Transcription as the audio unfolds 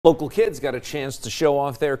Local kids got a chance to show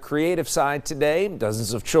off their creative side today.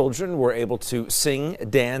 Dozens of children were able to sing,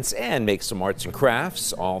 dance, and make some arts and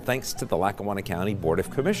crafts, all thanks to the Lackawanna County Board of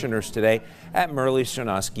Commissioners today at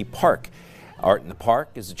Merle-Stronoski Park. Art in the Park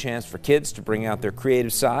is a chance for kids to bring out their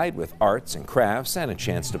creative side with arts and crafts and a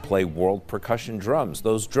chance to play world percussion drums.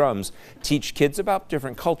 Those drums teach kids about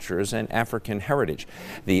different cultures and African heritage.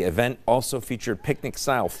 The event also featured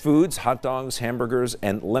picnic-style foods, hot dogs, hamburgers,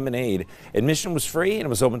 and lemonade. Admission was free and it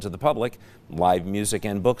was open to the public. Live music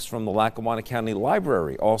and books from the Lackawanna County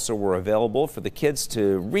Library also were available for the kids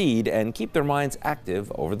to read and keep their minds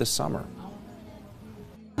active over the summer.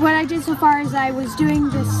 What I did so far is I was doing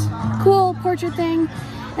this cool portrait thing,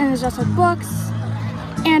 and there's also books,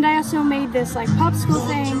 and I also made this like popsicle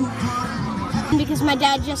thing. Because my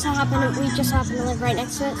dad we just happened to live right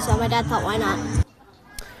next to it, so my dad thought, why not?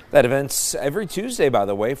 That event's every Tuesday, by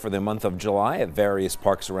the way, for the month of July at various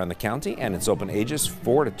parks around the county, and it's open ages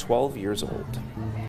 4 to 12 years old.